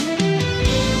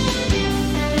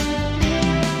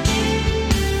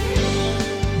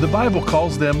Bible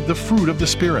calls them the fruit of the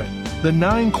Spirit, the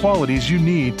 9 qualities you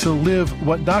need to live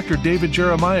what Dr. David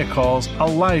Jeremiah calls a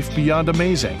life beyond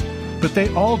amazing. But they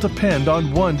all depend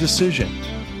on one decision.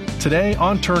 Today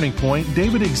on Turning Point,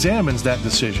 David examines that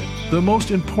decision, the most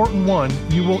important one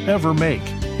you will ever make,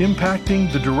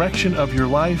 impacting the direction of your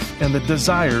life and the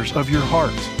desires of your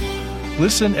heart.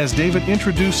 Listen as David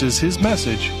introduces his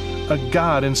message, A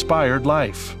God-Inspired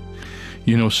Life.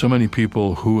 You know, so many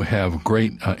people who have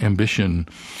great ambition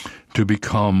to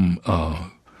become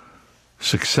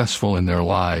successful in their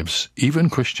lives, even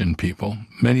Christian people,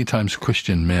 many times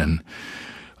Christian men,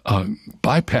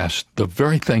 bypass the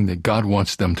very thing that God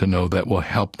wants them to know that will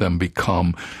help them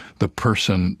become the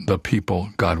person, the people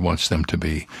God wants them to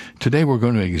be. Today we're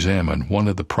going to examine one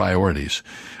of the priorities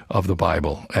of the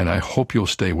Bible, and I hope you'll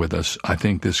stay with us. I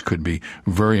think this could be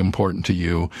very important to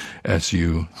you as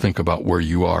you think about where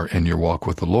you are in your walk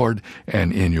with the Lord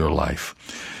and in your life.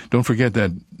 Don't forget that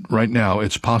right now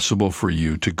it's possible for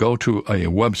you to go to a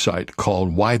website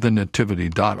called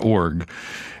whythenativity.org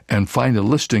and find a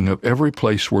listing of every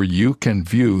place where you can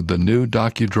view the new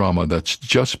docudrama that's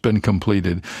just been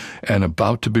completed and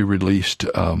about to be released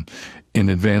in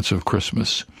advance of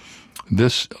Christmas.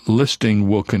 This listing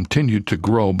will continue to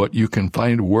grow, but you can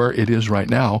find where it is right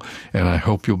now, and I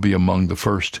hope you'll be among the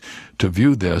first to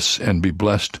view this and be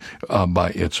blessed by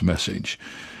its message.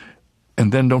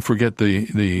 And then don't forget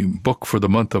the book for the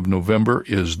month of November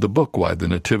is the book, Why the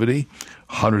Nativity,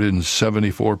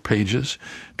 174 pages,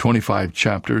 25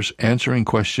 chapters, answering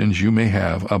questions you may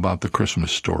have about the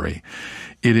Christmas story.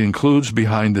 It includes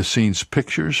behind-the-scenes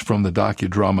pictures from the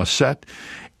docudrama set,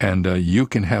 and you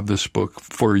can have this book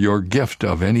for your gift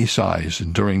of any size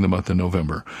during the month of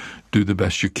November. Do the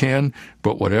best you can,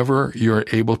 but whatever you're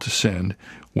able to send,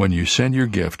 when you send your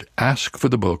gift, ask for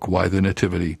the book, Why the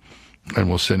Nativity, and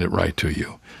we'll send it right to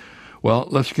you. Well,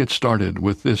 let's get started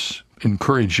with this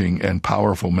encouraging and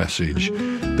powerful message,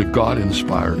 The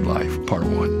God-Inspired Life, Part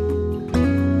 1.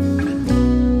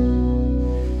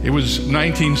 It was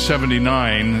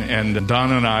 1979, and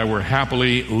Donna and I were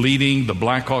happily leading the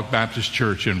Black Hawk Baptist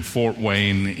Church in Fort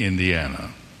Wayne, Indiana.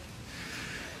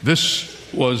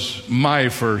 This was my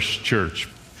first church,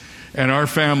 and our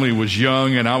family was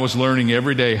young, and I was learning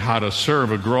every day how to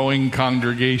serve a growing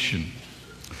congregation.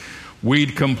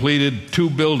 We'd completed 2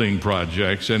 building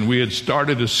projects, and we had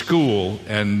started a school,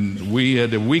 and we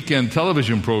had a weekend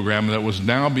television program that was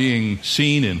now being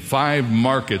seen in 5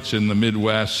 markets in the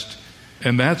Midwest.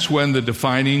 And that's when the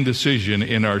defining decision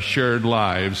in our shared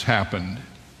lives happened.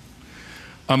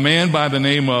 A man by the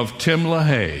name of Tim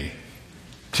LaHaye.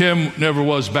 Tim never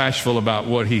was bashful about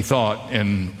what he thought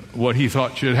and what he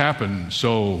thought should happen.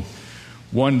 So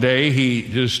one day he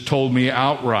just told me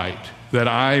outright that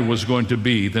I was going to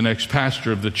be the next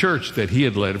pastor of the church that he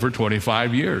had led for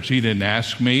 25 years. He didn't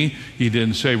ask me. He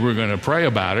didn't say we're going to pray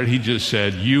about it. He just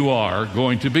said, you are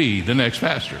going to be the next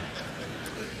pastor.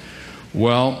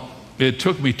 Well, it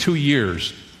took me 2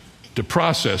 years to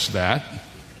process that.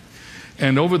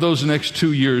 And over those next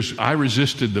 2 years, I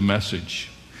resisted the message.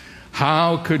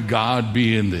 How could God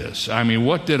be in this? I mean,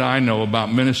 what did I know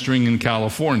about ministering in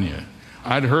California?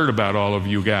 I'd heard about all of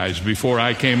you guys before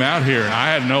I came out here, and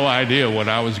I had no idea what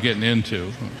I was getting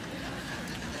into.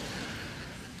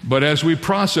 But as we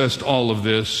processed all of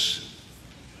this,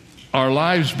 our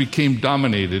lives became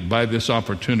dominated by this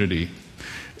opportunity.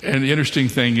 And the interesting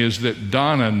thing is that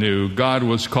Donna knew God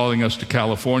was calling us to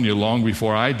California long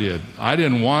before I did. I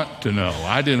didn't want to know.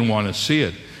 I didn't want to see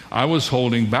it. I was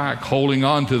holding back, holding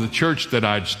on to the church that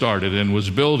I'd started and was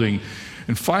building.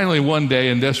 And finally, one day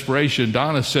in desperation,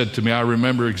 Donna said to me, I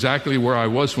remember exactly where I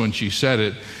was when she said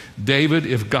it, David,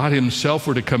 if God himself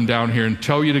were to come down here and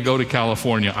tell you to go to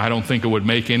California, I don't think it would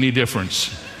make any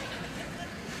difference.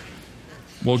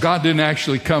 Well, God didn't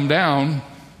actually come down,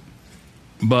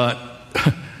 but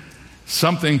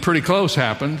something pretty close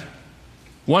happened.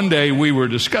 One day we were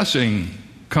discussing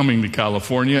coming to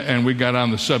California, and we got on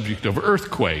the subject of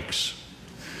earthquakes.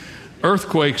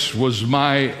 Earthquakes was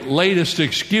my latest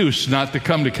excuse not to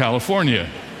come to California.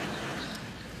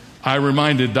 I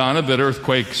reminded Donna that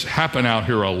earthquakes happen out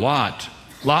here a lot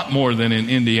more than in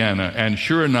Indiana. And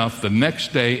sure enough, the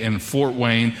next day in Fort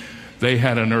Wayne, they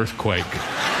had an earthquake.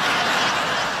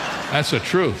 That's the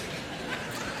truth.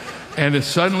 And it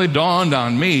suddenly dawned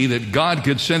on me that God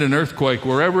could send an earthquake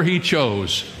wherever he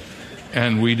chose.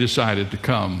 And we decided to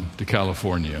come to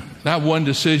California. That one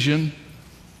decision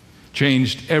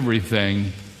changed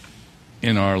everything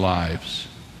in our lives.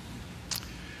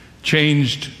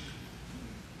 Changed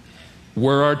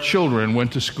where our children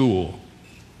went to school.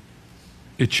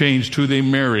 It changed who they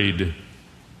married.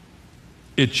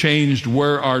 It changed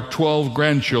where our 12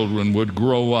 grandchildren would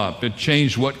grow up. It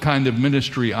changed what kind of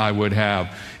ministry I would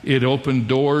have. It opened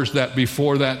doors that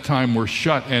before that time were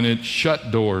shut, and it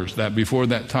shut doors that before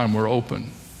that time were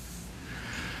open.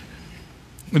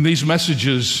 In these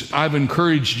messages, I've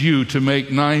encouraged you to make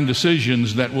 9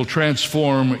 decisions that will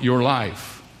transform your life.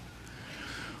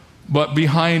 But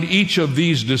behind each of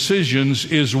these decisions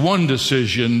is one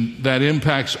decision that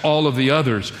impacts all of the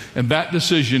others. And that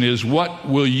decision is, what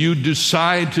will you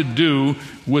decide to do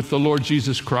with the Lord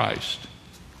Jesus Christ?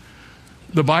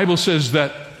 The Bible says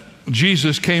that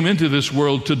Jesus came into this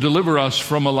world to deliver us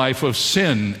from a life of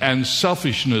sin and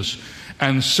selfishness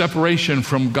and separation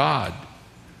from God.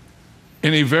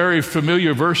 In a very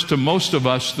familiar verse to most of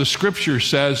us, the scripture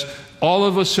says, all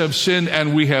of us have sinned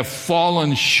and we have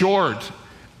fallen short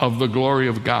of the glory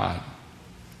of God.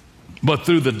 But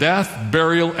through the death,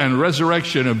 burial, and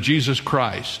resurrection of Jesus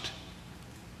Christ,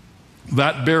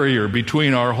 that barrier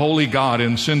between our holy God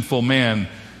and sinful man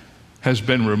has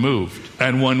been removed.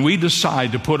 And when we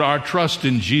decide to put our trust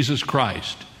in Jesus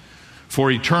Christ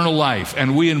for eternal life,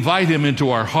 and we invite him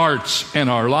into our hearts and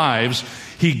our lives,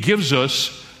 he gives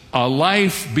us a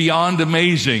life beyond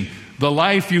amazing. The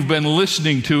life you've been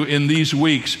listening to in these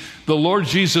weeks. The Lord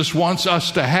Jesus wants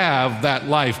us to have that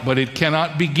life, but it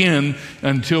cannot begin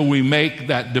until we make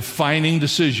that defining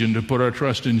decision to put our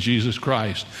trust in Jesus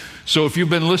Christ. So if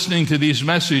you've been listening to these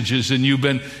messages and you've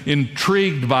been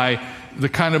intrigued by the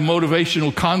kind of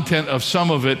motivational content of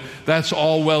some of it, that's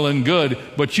all well and good,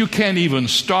 but you can't even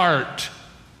start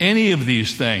any of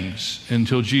these things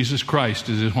until Jesus Christ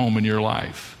is at home in your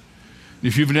life.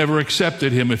 If you've never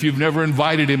accepted him, if you've never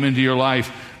invited him into your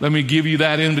life, let me give you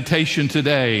that invitation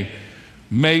today.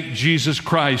 Make Jesus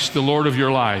Christ the Lord of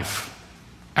your life.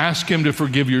 Ask him to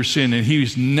forgive your sin, and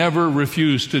he's never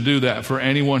refused to do that for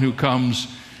anyone who comes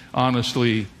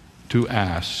honestly to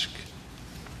ask.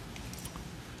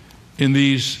 In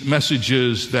these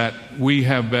messages that we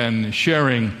have been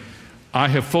sharing, I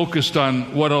have focused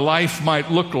on what a life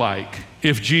might look like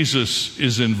if Jesus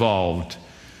is involved,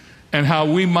 and how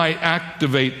we might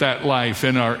activate that life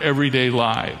in our everyday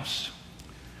lives.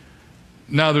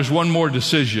 Now there's one more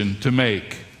decision to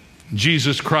make.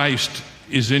 Jesus Christ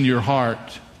is in your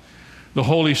heart. The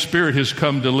Holy Spirit has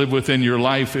come to live within your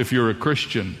life if you're a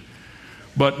Christian.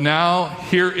 But now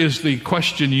here is the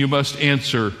question you must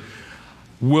answer.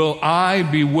 Will I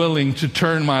be willing to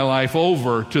turn my life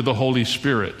over to the Holy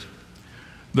Spirit?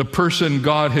 The person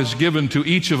God has given to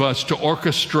each of us to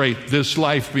orchestrate this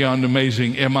life beyond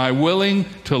amazing. Am I willing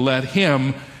to let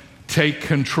him take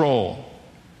control?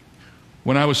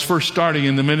 When I was first starting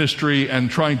in the ministry and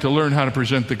trying to learn how to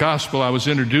present the gospel, I was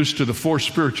introduced to the 4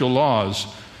 spiritual laws.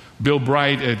 Bill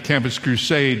Bright at Campus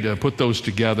Crusade put those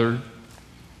together.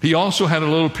 He also had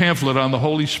a little pamphlet on the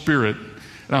Holy Spirit.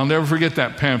 And I'll never forget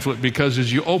that pamphlet, because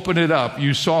as you open it up,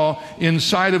 you saw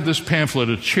inside of this pamphlet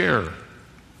a chair.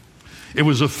 It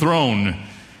was a throne,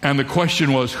 and the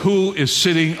question was, who is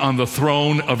sitting on the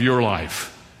throne of your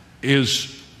life?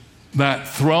 Is that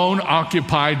throne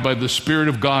occupied by the Spirit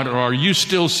of God, or are you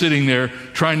still sitting there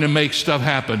trying to make stuff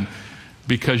happen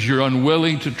because you're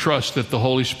unwilling to trust that the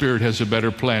Holy Spirit has a better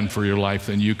plan for your life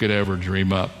than you could ever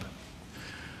dream up?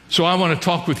 So I want to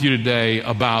talk with you today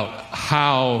about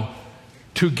how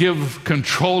to give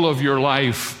control of your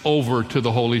life over to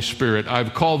the Holy Spirit.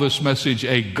 I've called this message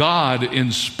a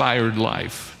God-inspired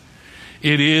life.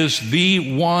 It is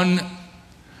the one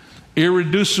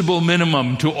irreducible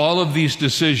minimum to all of these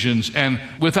decisions, and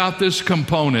without this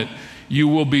component, you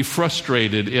will be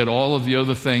frustrated at all of the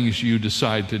other things you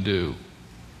decide to do.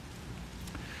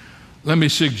 Let me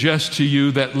suggest to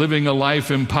you that living a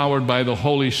life empowered by the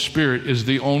Holy Spirit is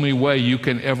the only way you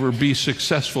can ever be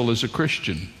successful as a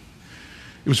Christian.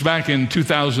 It was back in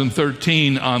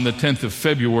 2013 on the 10th of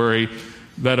February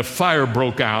that a fire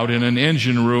broke out in an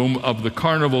engine room of the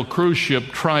Carnival cruise ship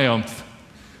Triumph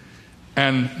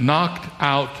and knocked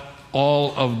out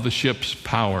all of the ship's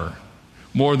power.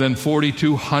 More than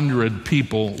 4,200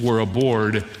 people were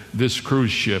aboard this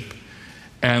cruise ship,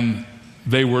 and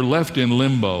they were left in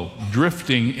limbo,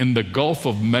 drifting in the Gulf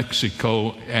of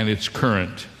Mexico and its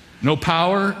current. No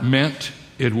power meant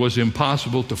it was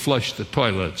impossible to flush the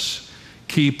toilets,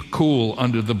 keep cool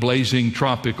under the blazing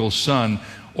tropical sun,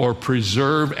 or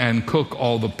preserve and cook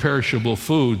all the perishable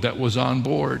food that was on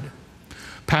board.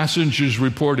 Passengers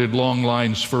reported long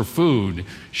lines for food,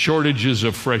 shortages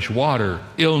of fresh water,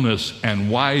 illness,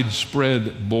 and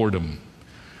widespread boredom.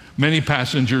 Many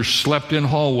passengers slept in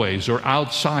hallways or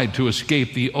outside to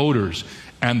escape the odors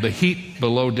and the heat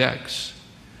below decks.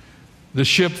 The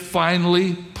ship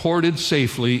finally ported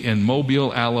safely in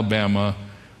Mobile, Alabama.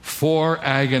 4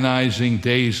 agonizing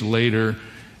days later,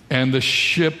 and the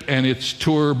ship and its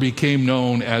tour became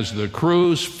known as the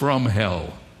Cruise from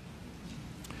Hell.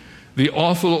 The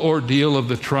awful ordeal of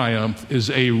the Triumph is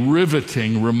a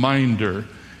riveting reminder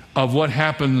of what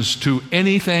happens to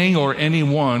anything or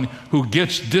anyone who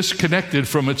gets disconnected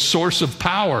from its source of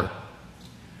power.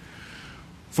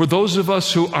 For those of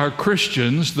us who are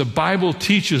Christians, the Bible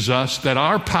teaches us that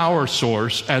our power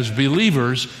source as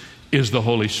believers is the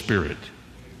Holy Spirit.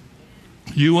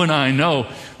 You and I know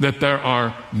that there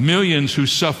are millions who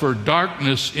suffer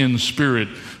darkness in spirit,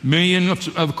 millions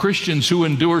of Christians who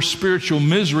endure spiritual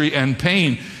misery and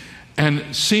pain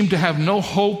and seem to have no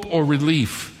hope or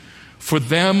relief. For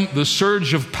them, the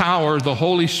surge of power the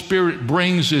Holy Spirit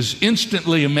brings is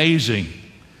instantly amazing.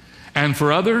 And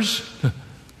for others,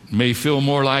 may feel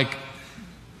more like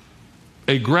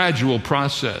a gradual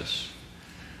process.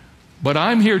 But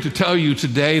I'm here to tell you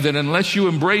today that unless you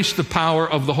embrace the power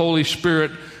of the Holy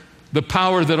Spirit, the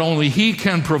power that only He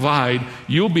can provide,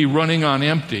 you'll be running on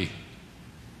empty.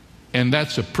 And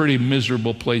that's a pretty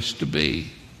miserable place to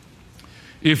be.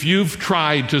 If you've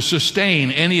tried to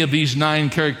sustain any of these 9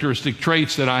 characteristic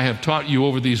traits that I have taught you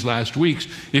over these last weeks,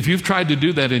 if you've tried to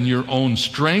do that in your own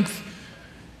strength,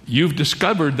 you've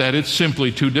discovered that it's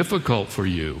simply too difficult for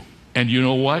you. And you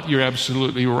know what? You're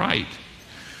absolutely right.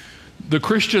 The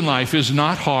Christian life is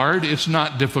not hard, it's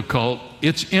not difficult,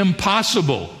 it's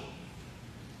impossible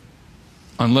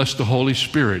unless the Holy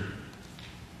Spirit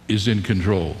is in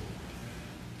control.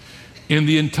 In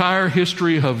the entire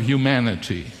history of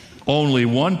humanity, only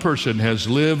one person has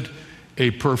lived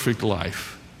a perfect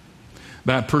life.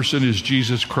 That person is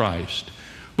Jesus Christ.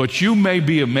 But you may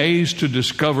be amazed to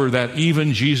discover that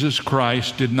even Jesus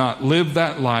Christ did not live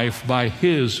that life by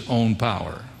His own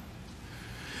power.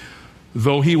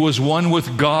 Though He was one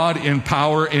with God in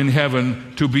power in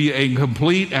heaven to be a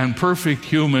complete and perfect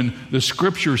human, the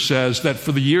Scripture says that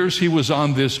for the years He was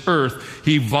on this earth,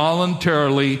 He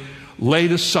voluntarily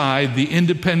laid aside the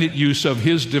independent use of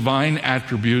His divine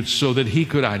attributes so that He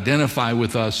could identify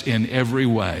with us in every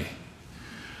way.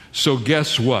 So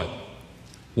guess what?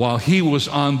 While He was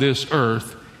on this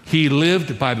earth, He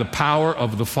lived by the power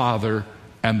of the Father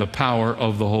and the power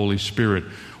of the Holy Spirit.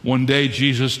 One day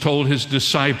Jesus told His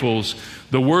disciples,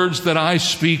 "The words that I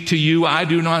speak to you, I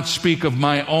do not speak of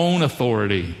my own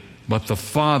authority, but the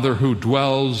Father who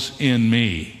dwells in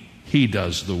me, He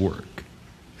does the work."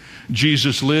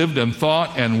 Jesus lived and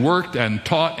thought and worked and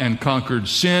taught and conquered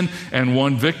sin and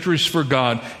won victories for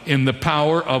God in the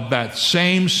power of that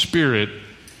same Spirit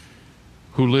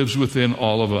who lives within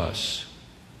all of us.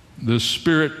 The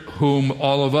Spirit whom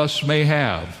all of us may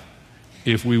have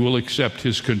if we will accept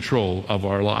His control of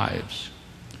our lives.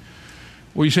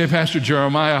 Well, you say, Pastor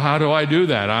Jeremiah, how do I do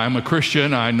that? I'm a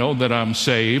Christian. I know that I'm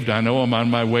saved. I know I'm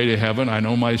on my way to heaven. I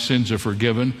know my sins are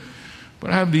forgiven. But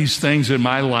I have these things in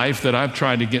my life that I've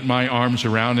tried to get my arms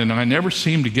around, and I never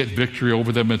seem to get victory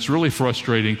over them. It's really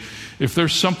frustrating. If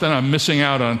there's something I'm missing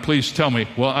out on, please tell me.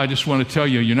 Well, I just want to tell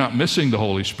you, you're not missing the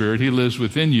Holy Spirit. He lives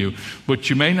within you.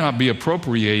 But you may not be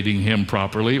appropriating Him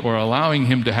properly or allowing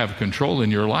Him to have control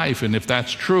in your life. And if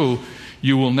that's true,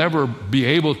 you will never be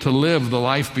able to live the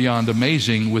life beyond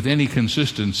amazing with any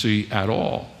consistency at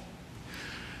all.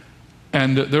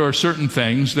 And there are certain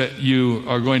things that you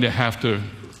are going to have to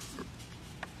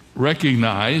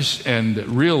recognize and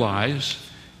realize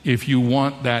if you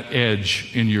want that edge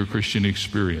in your Christian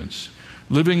experience.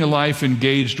 Living a life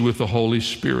engaged with the Holy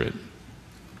Spirit.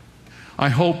 I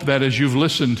hope that as you've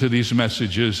listened to these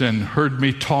messages and heard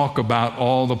me talk about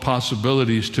all the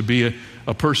possibilities to be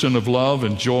a person of love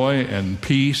and joy and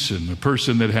peace, and a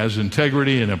person that has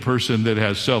integrity and a person that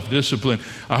has self-discipline,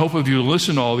 I hope if you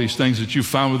listen to all these things that you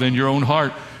found within your own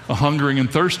heart a hungering and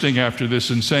thirsting after this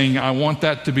and saying, I want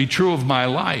that to be true of my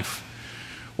life.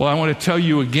 Well, I want to tell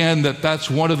you again that that's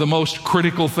one of the most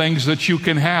critical things that you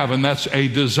can have, and that's a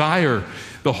desire.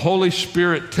 The Holy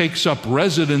Spirit takes up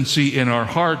residency in our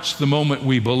hearts the moment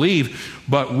we believe,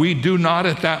 but we do not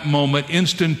at that moment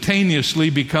instantaneously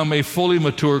become a fully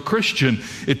mature Christian.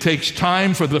 It takes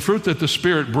time for the fruit that the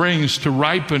Spirit brings to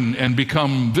ripen and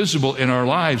become visible in our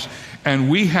lives.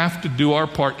 And we have to do our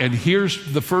part. And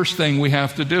here's the first thing we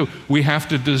have to do. We have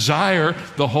to desire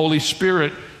the Holy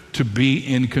Spirit to be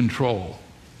in control.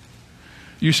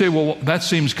 You say, well, that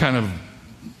seems kind of,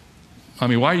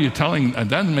 why are you telling, it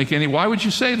doesn't make any, why would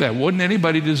you say that? Wouldn't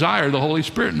anybody desire the Holy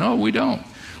Spirit? No, we don't.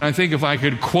 I think if I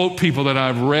could quote people that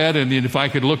I've read, and if I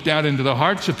could look down into the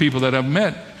hearts of people that I've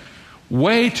met,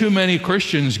 way too many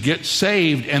Christians get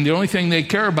saved, and the only thing they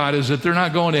care about is that they're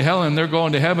not going to hell and they're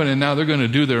going to heaven, and now they're going to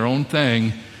do their own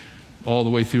thing all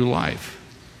the way through life.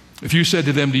 If you said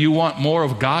to them, do you want more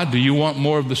of God? Do you want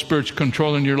more of the Spirit's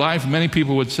control in your life? Many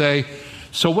people would say,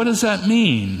 So what does that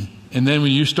mean? And then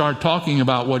when you start talking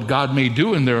about what God may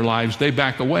do in their lives, they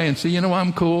back away and say,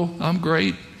 I'm cool, I'm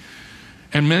great.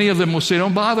 And many of them will say,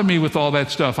 don't bother me with all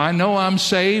that stuff. I know I'm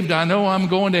saved, I know I'm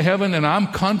going to heaven, and I'm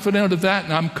confident of that,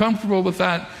 and I'm comfortable with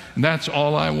that, and that's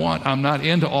all I want. I'm not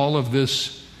into all of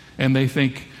this. And they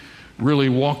think really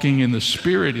walking in the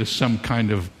Spirit is some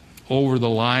kind of over the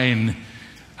line,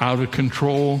 out of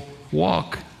control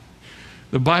walk.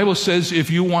 The Bible says if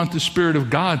you want the Spirit of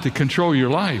God to control your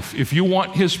life, if you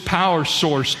want His power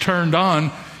source turned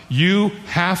on, you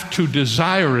have to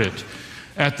desire it.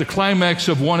 At the climax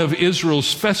of one of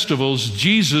Israel's festivals,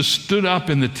 Jesus stood up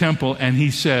in the temple and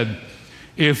He said,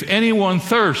 if anyone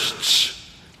thirsts,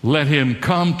 let him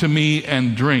come to me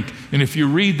and drink. And if you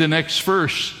read the next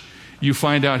verse, you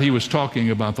find out He was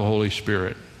talking about the Holy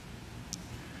Spirit.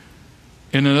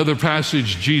 In another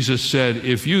passage, Jesus said,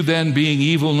 if you then, being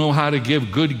evil, know how to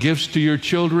give good gifts to your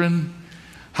children,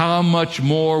 how much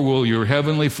more will your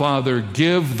heavenly Father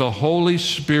give the Holy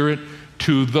Spirit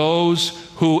to those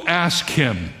who ask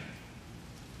Him?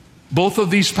 Both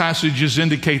of these passages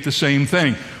indicate the same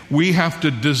thing. We have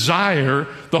to desire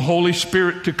the Holy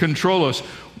Spirit to control us.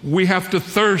 We have to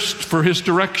thirst for His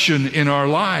direction in our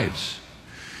lives.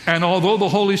 And although the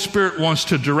Holy Spirit wants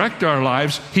to direct our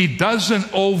lives, He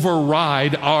doesn't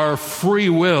override our free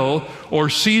will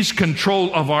or seize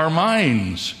control of our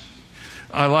minds.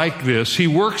 I like this. He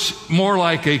works more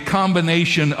like a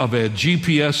combination of a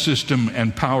GPS system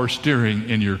and power steering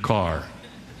in your car.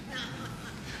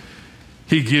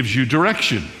 He gives you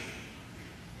direction.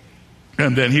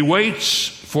 And then He waits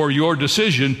for your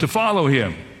decision to follow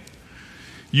Him.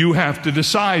 You have to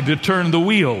decide to turn the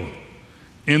wheel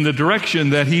in the direction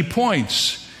that He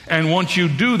points. And once you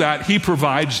do that, He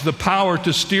provides the power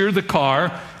to steer the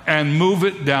car and move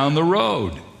it down the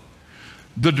road.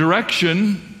 The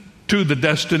direction to the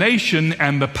destination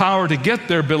and the power to get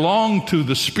there belong to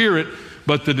the Spirit,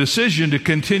 but the decision to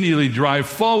continually drive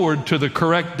forward to the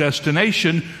correct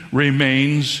destination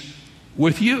remains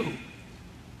with you.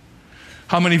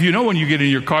 How many of you know when you get in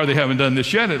your car, they haven't done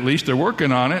this yet, at least they're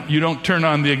working on it, you don't turn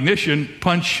on the ignition,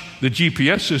 punch the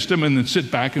GPS system, and then sit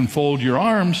back and fold your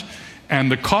arms, and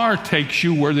the car takes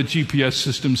you where the GPS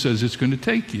system says it's going to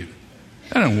take you.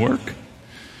 That doesn't work.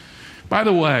 By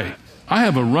the way, I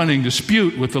have a running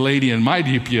dispute with the lady in my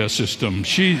GPS system.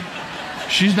 She's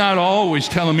not always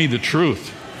telling me the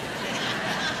truth.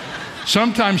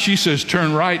 Sometimes she says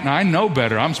turn right, and I know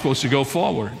better. I'm supposed to go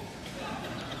forward.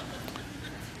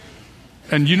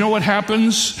 And you know what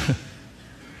happens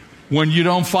when you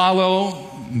don't follow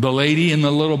the lady in the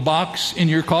little box in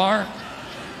your car?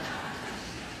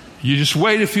 You just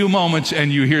wait a few moments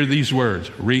and you hear these words,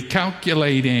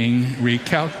 recalculating.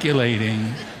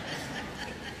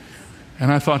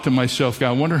 And I thought to myself,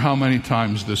 God, I wonder how many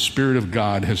times the Spirit of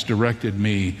God has directed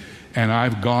me and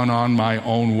I've gone on my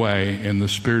own way and the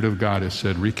Spirit of God has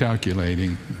said,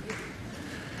 recalculating.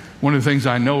 One of the things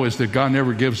I know is that God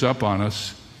never gives up on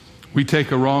us. We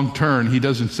take a wrong turn. He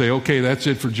doesn't say, okay, that's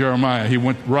it for Jeremiah. He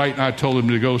went right and I told him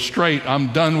to go straight.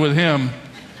 I'm done with him.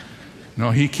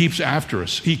 No, He keeps after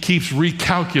us. He keeps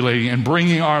recalculating and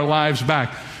bringing our lives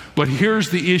back. But here's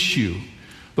the issue.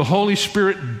 The Holy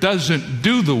Spirit doesn't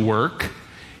do the work.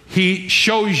 He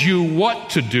shows you what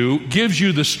to do, gives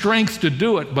you the strength to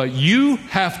do it, but you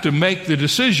have to make the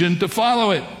decision to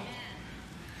follow it.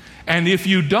 And if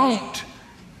you don't,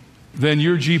 then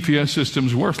your GPS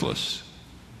system's worthless.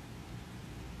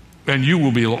 And you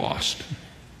will be lost.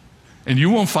 And you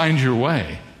won't find your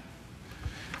way.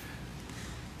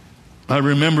 I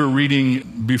remember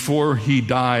reading, before he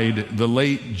died, the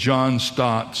late John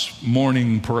Stott's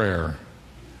morning prayer.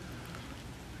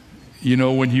 You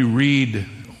know, when you read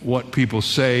what people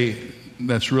say,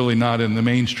 that's really not in the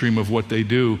mainstream of what they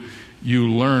do, you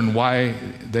learn why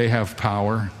they have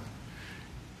power.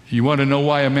 You want to know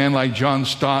why a man like John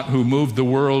Stott, who moved the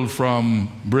world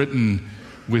from Britain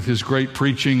with his great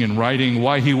preaching and writing,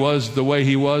 why he was the way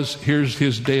he was? Here's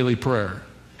his daily prayer.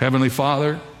 Heavenly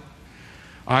Father,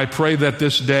 I pray that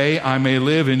this day I may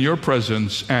live in your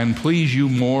presence and please you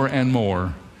more and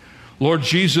more. Lord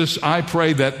Jesus, I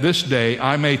pray that this day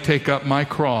I may take up my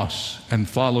cross and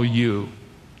follow you.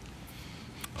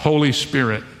 Holy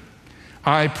Spirit,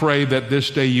 I pray that this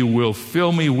day you will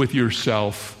fill me with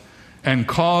yourself and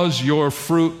cause your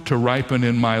fruit to ripen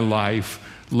in my life.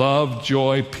 Love,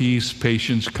 joy, peace,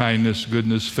 patience, kindness,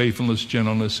 goodness, faithfulness,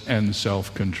 gentleness, and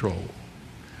self-control.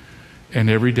 And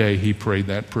every day he prayed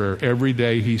that prayer. Every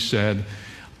day he said,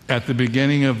 at the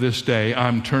beginning of this day,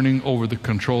 I'm turning over the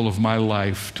control of my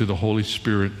life to the Holy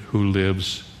Spirit who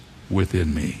lives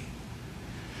within me.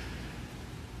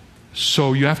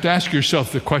 So you have to ask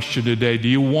yourself the question today, do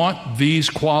you want these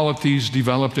qualities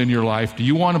developed in your life? Do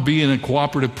you want to be in a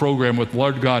cooperative program with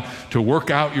Lord God to work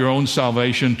out your own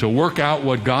salvation, to work out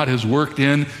what God has worked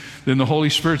in? Then the Holy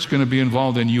Spirit's going to be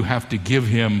involved, and you have to give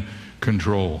Him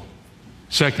control.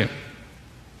 Second,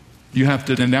 you have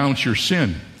to denounce your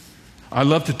sin. I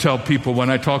love to tell people when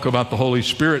I talk about the Holy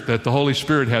Spirit that the Holy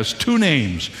Spirit has two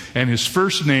names, and His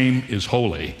first name is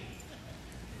Holy.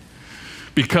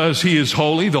 Because He is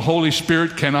holy, the Holy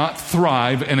Spirit cannot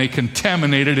thrive in a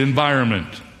contaminated environment.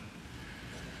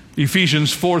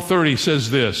 Ephesians 4:30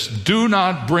 says this, "Do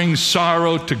not bring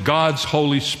sorrow to God's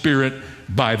Holy Spirit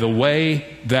by the way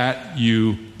that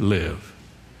you live."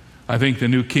 I think the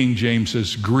New King James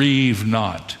says, "Grieve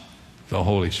not the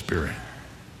Holy Spirit."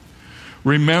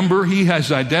 Remember, He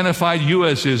has identified you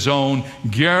as His own,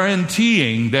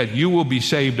 guaranteeing that you will be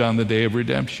saved on the day of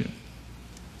redemption.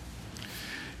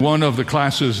 One of the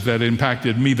classes that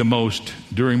impacted me the most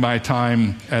during my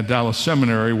time at Dallas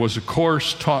Seminary was a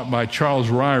course taught by Charles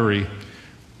Ryrie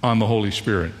on the Holy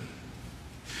Spirit.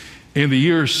 In the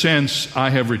years since, I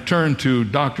have returned to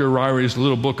Dr. Ryrie's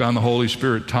little book on the Holy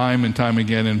Spirit time and time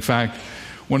again. In fact,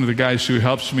 one of the guys who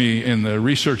helps me in the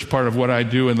research part of what I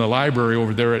do in the library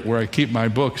over there where I keep my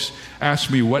books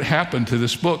asked me what happened to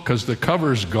this book because the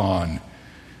cover's gone.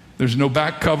 There's no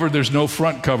back cover, there's no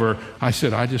front cover. I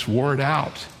said, I just wore it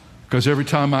out. Because every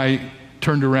time I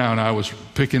turned around, I was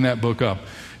picking that book up.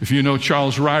 If you know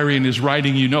Charles Ryrie and his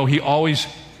writing, you know he always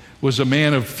was a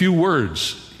man of few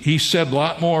words. He said a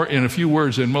lot more in a few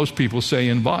words than most people say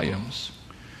in volumes.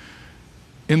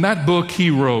 In that book, he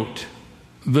wrote,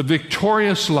 "The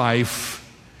victorious life,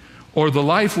 or the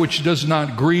life which does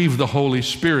not grieve the Holy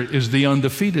Spirit, is the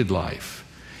undefeated life.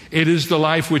 It is the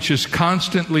life which is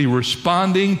constantly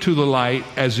responding to the light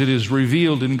as it is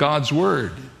revealed in God's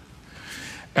Word.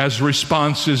 As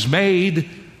response is made,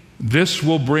 this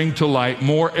will bring to light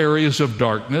more areas of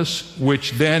darkness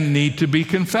which then need to be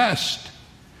confessed.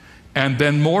 And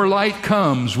then more light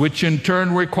comes, which in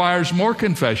turn requires more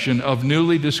confession of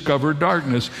newly discovered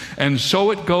darkness. And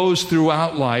so it goes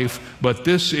throughout life, but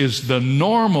this is the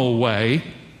normal way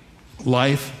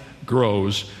life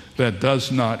grows that does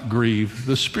not grieve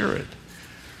the Spirit."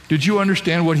 Did you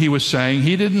understand what he was saying?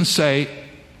 He didn't say,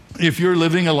 if you're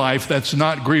living a life that's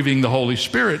not grieving the Holy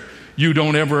Spirit, you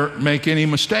don't ever make any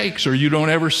mistakes or you don't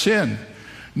ever sin.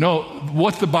 No,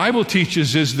 what the Bible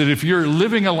teaches is that if you're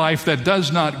living a life that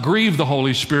does not grieve the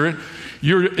Holy Spirit,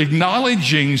 you're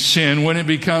acknowledging sin when it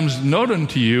becomes known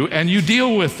unto you, and you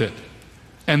deal with it.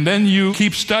 And then you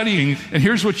keep studying. And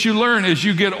here's what you learn as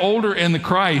you get older in the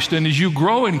Christ and as you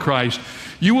grow in Christ,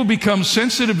 you will become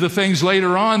sensitive to things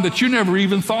later on that you never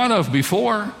even thought of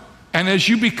before. And as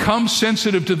you become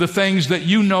sensitive to the things that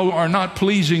you know are not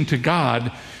pleasing to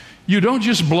God, you don't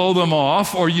just blow them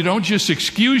off or you don't just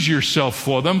excuse yourself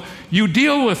for them. You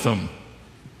deal with them.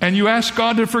 And you ask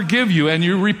God to forgive you and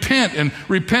you repent. And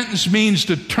repentance means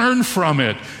to turn from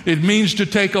it. It means to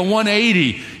take a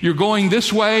 180. You're going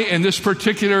this way in this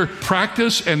particular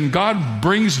practice and God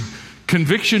brings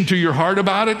conviction to your heart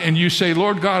about it, and you say,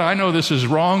 Lord God, I know this is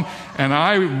wrong, and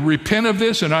I repent of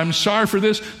this, and I'm sorry for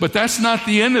this, but that's not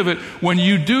the end of it. When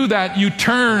you do that, you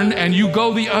turn and you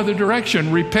go the other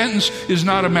direction. Repentance is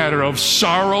not a matter of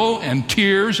sorrow and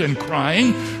tears and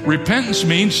crying. Repentance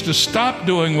means to stop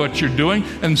doing what you're doing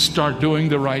and start doing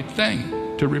the right thing,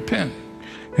 to repent.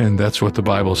 And that's what the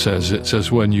Bible says. It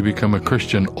says when you become a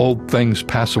Christian, old things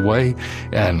pass away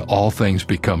and all things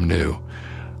become new.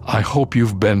 I hope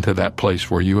you've been to that place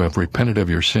where you have repented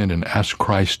of your sin and asked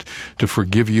Christ to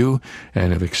forgive you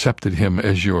and have accepted Him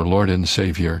as your Lord and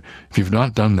Savior. If you've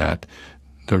not done that,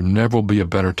 there never will be a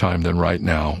better time than right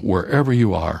now. Wherever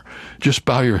you are, just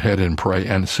bow your head and pray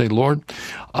and say, Lord,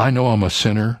 I know I'm a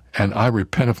sinner and I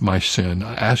repent of my sin.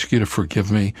 I ask you to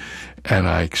forgive me and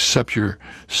I accept your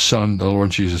Son, the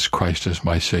Lord Jesus Christ, as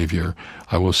my Savior.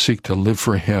 I will seek to live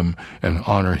for Him and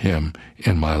honor Him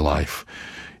in my life.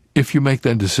 If you make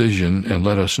that decision and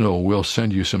let us know, we'll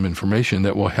send you some information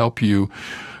that will help you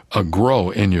grow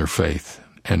in your faith.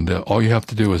 And all you have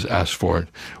to do is ask for it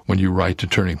when you write to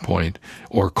Turning Point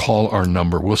or call our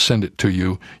number. We'll send it to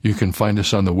you. You can find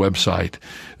us on the website.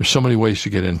 There's so many ways to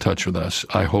get in touch with us.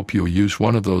 I hope you'll use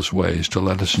one of those ways to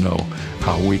let us know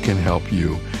how we can help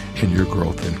you in your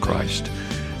growth in Christ.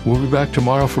 We'll be back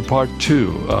tomorrow for part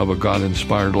 2 of A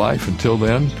God-Inspired Life. Until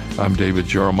then, I'm David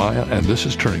Jeremiah, and this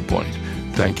is Turning Point.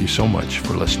 Thank you so much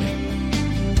for listening.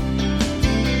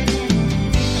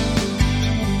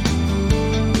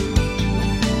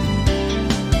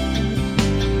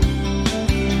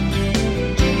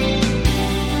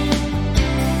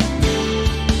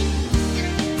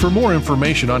 For more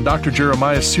information on Dr.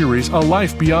 Jeremiah's series, A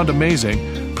Life Beyond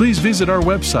Amazing, please visit our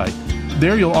website.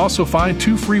 There you'll also find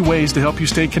 2 free ways to help you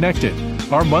stay connected: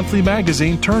 our monthly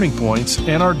magazine, Turning Points,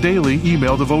 and our daily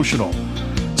email devotional.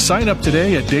 Sign up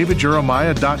today at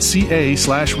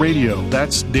davidjeremiah.ca/radio.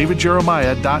 That's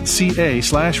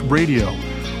davidjeremiah.ca/radio.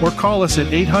 Or call us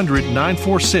at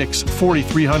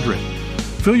 800-946-4300.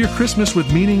 Fill your Christmas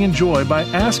with meaning and joy by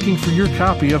asking for your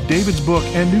copy of David's book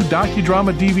and new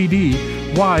docudrama DVD,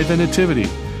 Why the Nativity,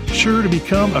 sure to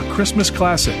become a Christmas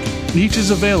classic. Each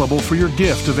is available for your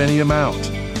gift of any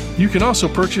amount. You can also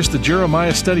purchase the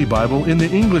Jeremiah Study Bible in the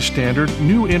English Standard,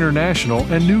 New International,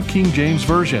 and New King James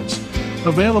versions,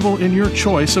 available in your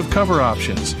choice of cover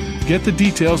options. Get the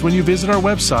details when you visit our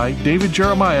website,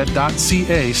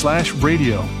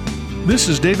 davidjeremiah.ca/radio. This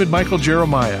is David Michael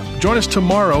Jeremiah. Join us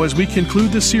tomorrow as we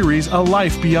conclude the series, A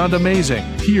Life Beyond Amazing,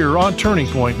 here on Turning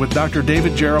Point with Dr.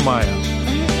 David Jeremiah.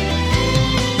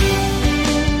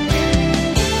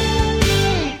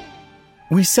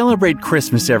 We celebrate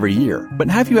Christmas every year, but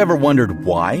have you ever wondered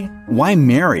why? Why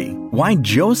Mary? Why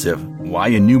Joseph? Why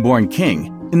a newborn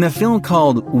king? In the film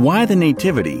called Why the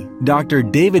Nativity, Dr.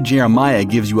 David Jeremiah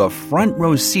gives you a front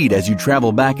row seat as you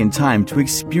travel back in time to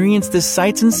experience the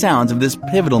sights and sounds of this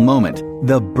pivotal moment,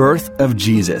 the birth of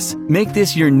Jesus. Make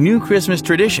this your new Christmas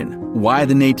tradition. Why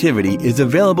the Nativity is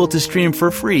available to stream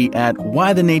for free at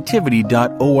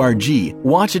whythenativity.org.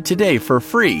 Watch it today for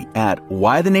free at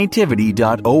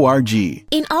whythenativity.org.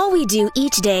 In all we do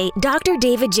each day, Dr.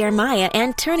 David Jeremiah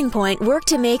and Turning Point work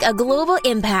to make a global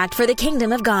impact for the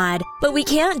kingdom of God. But we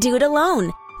can't do it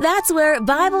alone. That's where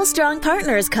Bible Strong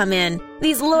Partners come in.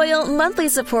 These loyal monthly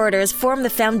supporters form the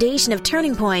foundation of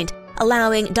Turning Point,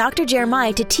 allowing Dr.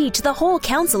 Jeremiah to teach the whole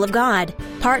counsel of God.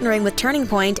 Partnering with Turning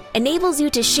Point enables you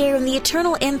to share in the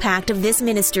eternal impact of this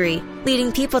ministry,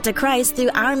 leading people to Christ through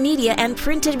our media and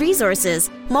printed resources,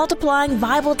 multiplying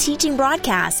Bible teaching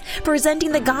broadcasts,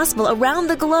 presenting the gospel around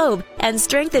the globe, and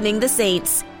strengthening the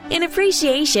saints. In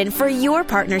appreciation for your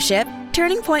partnership,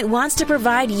 Turning Point wants to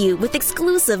provide you with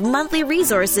exclusive monthly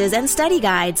resources and study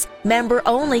guides,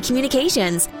 member-only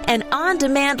communications, an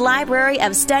on-demand library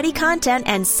of study content,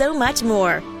 and so much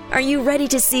more. Are you ready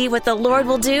to see what the Lord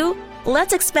will do?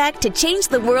 Let's expect to change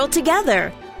the world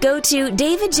together. Go to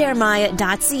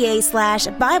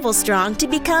davidjeremiah.ca/BibleStrong to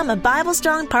become a Bible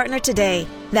Strong partner today.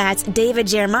 That's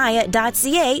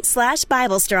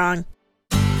davidjeremiah.ca/BibleStrong.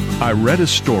 I read a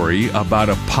story about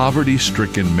a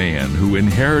poverty-stricken man who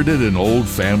inherited an old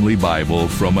family Bible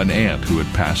from an aunt who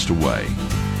had passed away.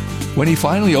 When he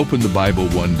finally opened the Bible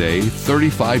one day,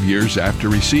 35 years after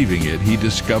receiving it, he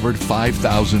discovered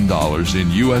 $5,000 in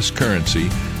U.S.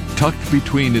 currency tucked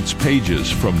between its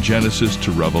pages from Genesis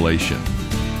to Revelation.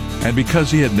 And because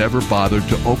he had never bothered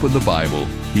to open the Bible,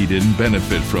 he didn't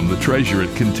benefit from the treasure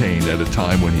it contained at a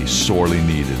time when he sorely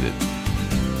needed it.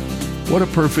 What a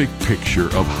perfect picture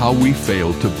of how we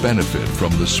fail to benefit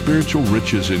from the spiritual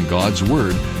riches in God's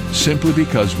Word simply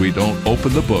because we don't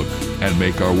open the book and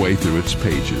make our way through its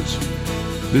pages.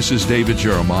 This is David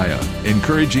Jeremiah,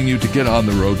 encouraging you to get on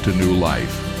the road to new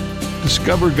life.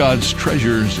 Discover God's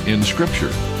treasures in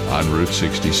Scripture on Route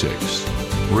 66.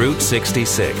 Route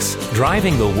 66,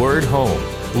 driving the Word home.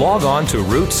 Log on to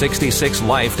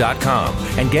Route66Life.com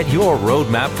and get your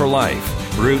roadmap for life.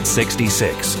 Route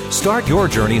 66. Start your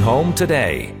journey home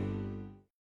today.